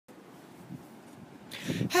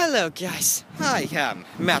Hello guys, I am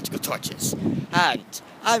Magical Torches, and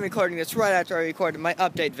I'm recording this right after I recorded my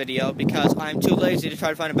update video because I'm too lazy to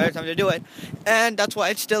try to find a better time to do it, and that's why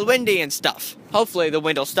it's still windy and stuff. Hopefully the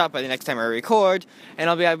wind will stop by the next time I record, and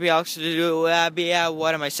I'll be able to do,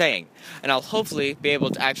 what am I saying? And I'll hopefully be able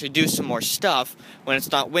to actually do some more stuff when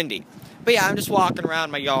it's not windy. But yeah, I'm just walking around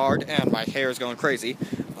my yard, and my hair is going crazy.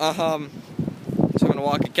 So I'm gonna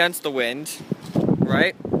walk against the wind,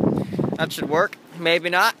 right? That should work. Maybe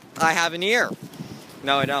not. I have an ear.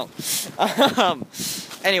 No, I don't.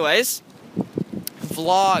 Anyways,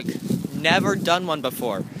 vlog. Never done one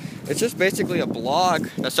before. It's just basically a blog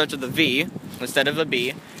that starts with a V instead of a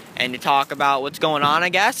B, and you talk about what's going on, I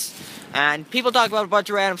guess. And people talk about a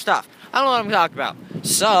bunch of random stuff. I don't know what I'm talking about.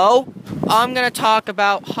 So, I'm gonna talk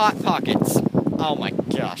about Hot Pockets. Oh my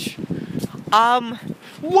gosh.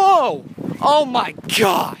 Whoa! Oh my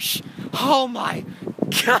gosh! Oh my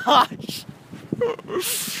gosh!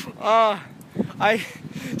 I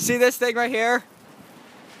see this thing right here.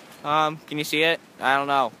 Can you see it? I don't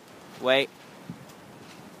know. Wait.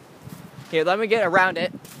 Here, let me get around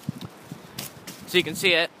it so you can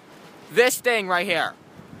see it. This thing right here.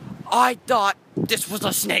 I thought this was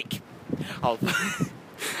a snake. Oh,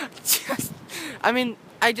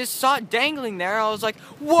 I just saw it dangling there. I was like,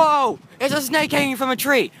 whoa, it's a snake hanging from a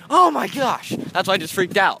tree. Oh my gosh. That's why I just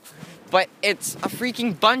freaked out. But it's a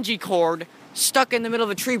freaking bungee cord stuck in the middle of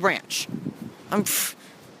a tree branch.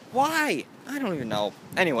 Why? I don't even know.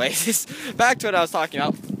 Anyways, back to what I was talking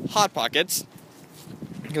about. Hot Pockets.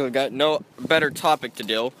 We've got no better topic to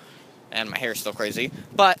do. And my hair's still crazy.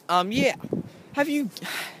 But, yeah. I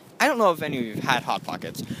don't know if any of you have had Hot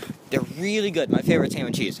Pockets. They're really good. My favorite ham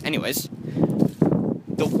and cheese. Anyways,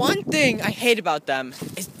 the one thing I hate about them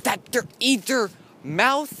is that they're either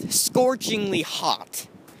mouth-scorchingly hot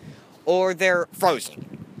or they're frozen.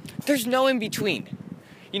 There's no in between.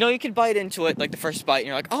 You know, you could bite into it, like the first bite, and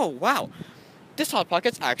you're like, oh, wow, this Hot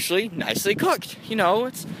Pocket's actually nicely cooked. You know,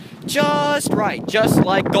 it's just right. Just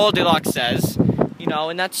like Goldilocks says, you know,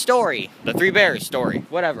 in that story, the Three Bears story,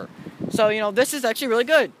 whatever. So, you know, this is actually really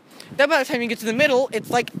good. Then by the time you get to the middle,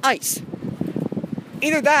 it's like ice.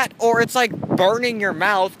 Either that, or it's like burning your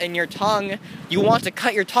mouth and your tongue. You want to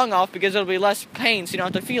cut your tongue off because it'll be less pain so you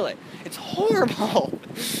don't have to feel it. It's horrible.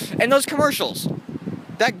 And those commercials.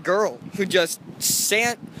 That girl who just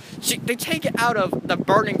they take it out of the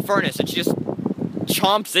burning furnace and she just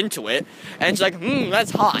chomps into it. And she's like,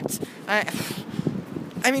 that's hot.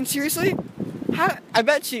 I mean, seriously? I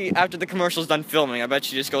bet she, after the commercial's done filming, I bet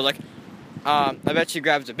she just goes like, I bet she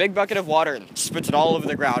grabs a big bucket of water and spits it all over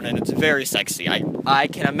the ground, and it's very sexy. I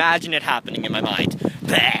can imagine it happening in my mind.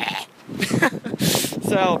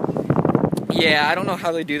 So, yeah, I don't know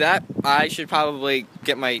how they do that. I should probably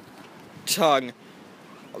get my tongue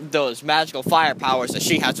those magical fire powers that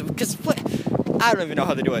she has, because I don't even know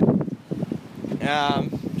how they do it.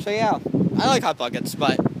 So yeah, I like Hot Pockets,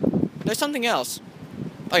 but there's something else.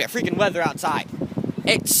 Oh yeah, freaking weather outside.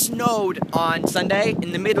 It snowed on Sunday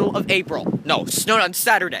in the middle of April. No, snowed on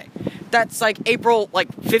Saturday. That's like April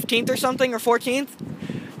 15th or something, or 14th.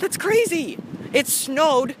 That's crazy. It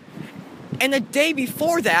snowed, and the day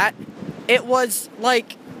before that, it was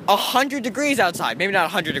like 100 degrees outside. Maybe not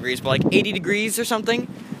 100 degrees, but like 80 degrees or something.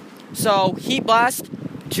 So, heat blast,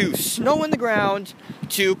 to snow in the ground,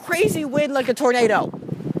 to crazy wind like a tornado.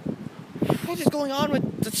 What is going on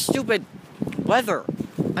with the stupid weather?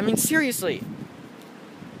 I mean, seriously.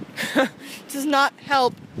 Does not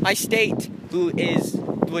help my state,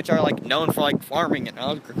 which are like known for like farming and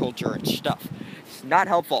agriculture and stuff. It's not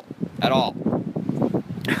helpful at all.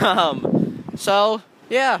 So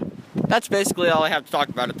yeah, that's basically all I have to talk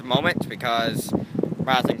about at the moment because I'm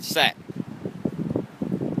out of things to say.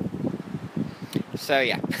 So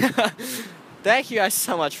yeah, thank you guys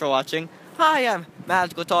so much for watching. I am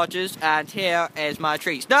Magical Torches, and here is my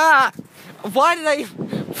trees. Why did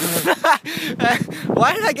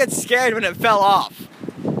I get scared when it fell off?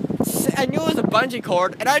 I knew it was a bungee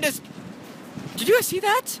cord, and did you guys see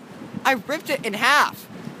that? I ripped it in half.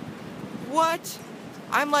 What?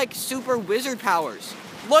 I'm like super wizard powers.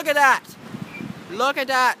 Look at that. Look at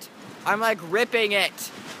that. I'm like ripping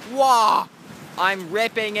it. Wow. I'm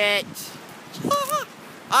ripping it.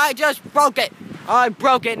 I just broke it. I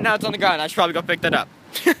broke it, and now it's on the ground. I should probably go pick that up.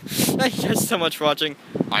 Thank you guys so much for watching.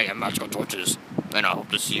 I am Magical Torches, and I hope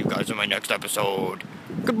to see you guys in my next episode.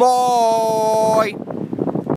 Goodbye!